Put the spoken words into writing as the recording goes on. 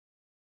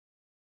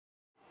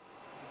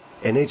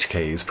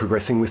NHK is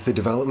progressing with the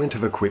development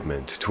of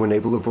equipment to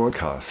enable a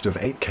broadcast of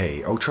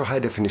 8K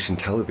ultra-high-definition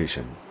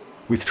television,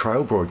 with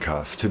trial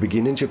broadcasts to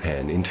begin in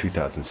Japan in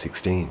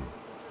 2016.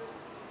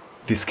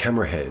 This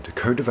camera head,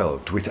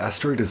 co-developed with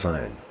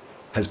Astrodesign,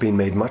 has been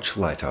made much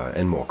lighter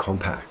and more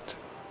compact.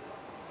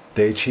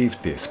 They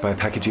achieved this by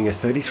packaging a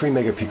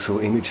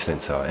 33-megapixel image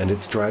sensor and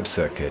its drive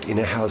circuit in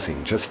a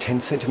housing just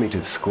 10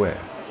 centimeters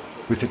square,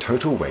 with a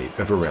total weight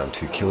of around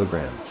 2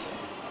 kilograms.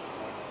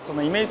 こ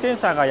のイメージセン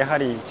サーがやは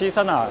り小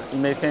さなイ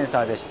メージセン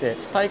サーでして、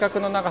対角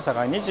の長さ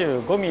が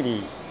25ミ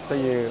リと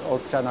いう大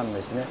きさなん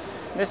ですね。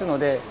ですの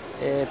で、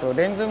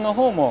レンズの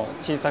方も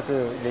小さ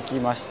くでき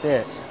まし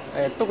て、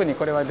特に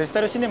これはデジ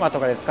タルシネマと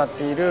かで使っ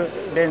ている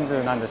レン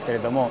ズなんですけれ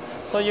ども、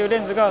そういうレ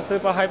ンズがス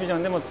ーパーハイビジョ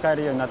ンでも使え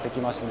るようになってき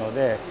ますの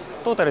で、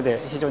トータルで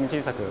非常に小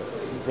さく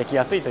でき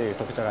やすいという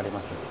特徴がありま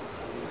す。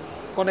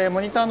これモ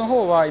ニターの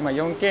方は今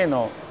 4K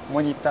の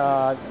モニ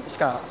ターし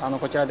か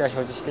こちらでは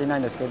表示していない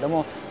んですけれど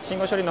も、信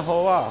号処理の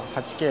方は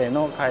 8K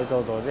の解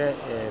像度で、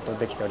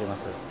できておりま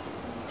す。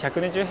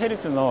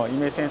120Hz のイ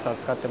メージセンサーを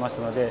使ってます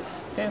ので、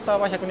センサー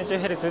は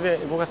 120Hz で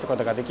動かすこ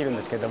とができるん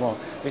ですけれども、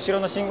後ろ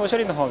の信号処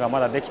理の方が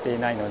まだできてい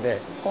ないので、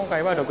今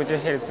回は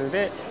 60Hz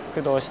で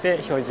駆動して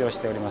表示をし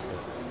ております。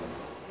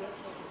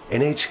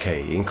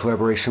 NHK, in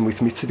collaboration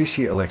with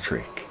Mitsubishi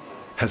Electric,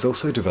 has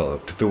also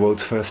developed the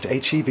world's first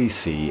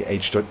HEVC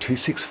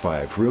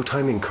H.265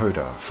 real-time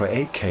encoder for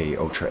 8K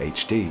Ultra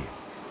HD.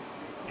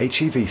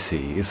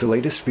 HEVC is the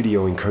latest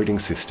video encoding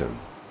system,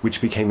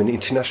 which became an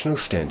international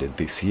standard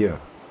this year.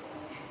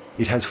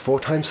 It has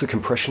 4 times the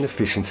compression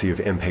efficiency of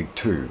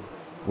MPEG-2,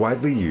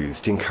 widely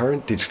used in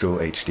current digital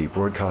HD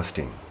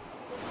broadcasting.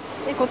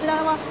 こちら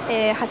は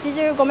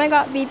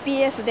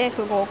 85Mbps で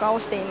符号化を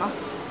していま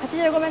す。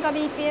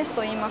85Mbps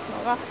と言います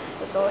のが、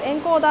エ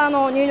ンコーダー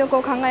の入力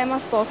を考えま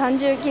すと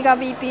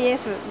 30Gbps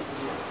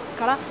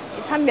から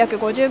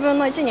350分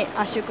の1に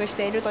圧縮し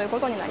ているというこ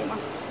とになりま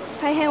す。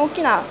大変大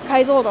きな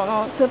解像度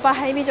のスーパー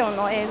ハイビジョン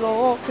の映像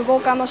を符号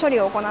化の処理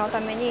を行うた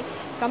めに、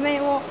画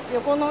面を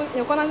横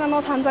長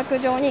の短冊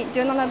状に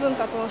17分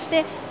割をし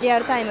てリア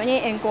ルタイムに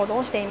エンコード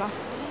をしています。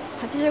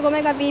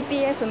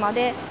85Mbps ま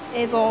で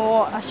映像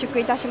を圧縮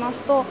いたします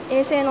と、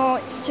衛星の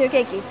中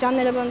継機1チャン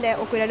ネル分で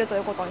送れるとい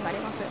うことになり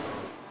ます。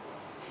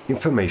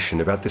Information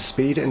about the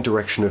speed and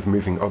direction of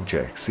moving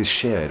objects is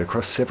shared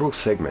across several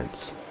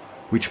segments,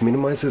 which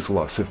minimizes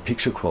loss of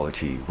picture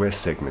quality where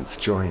segments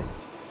join.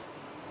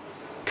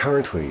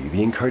 Currently,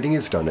 the encoding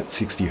is done at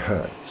 60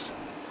 Hz,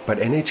 but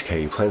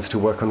NHK plans to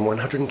work on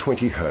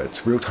 120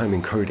 Hz real-time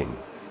encoding,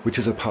 which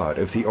is a part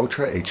of the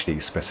Ultra HD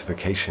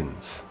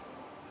specifications.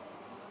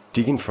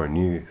 Dig Info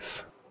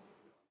News.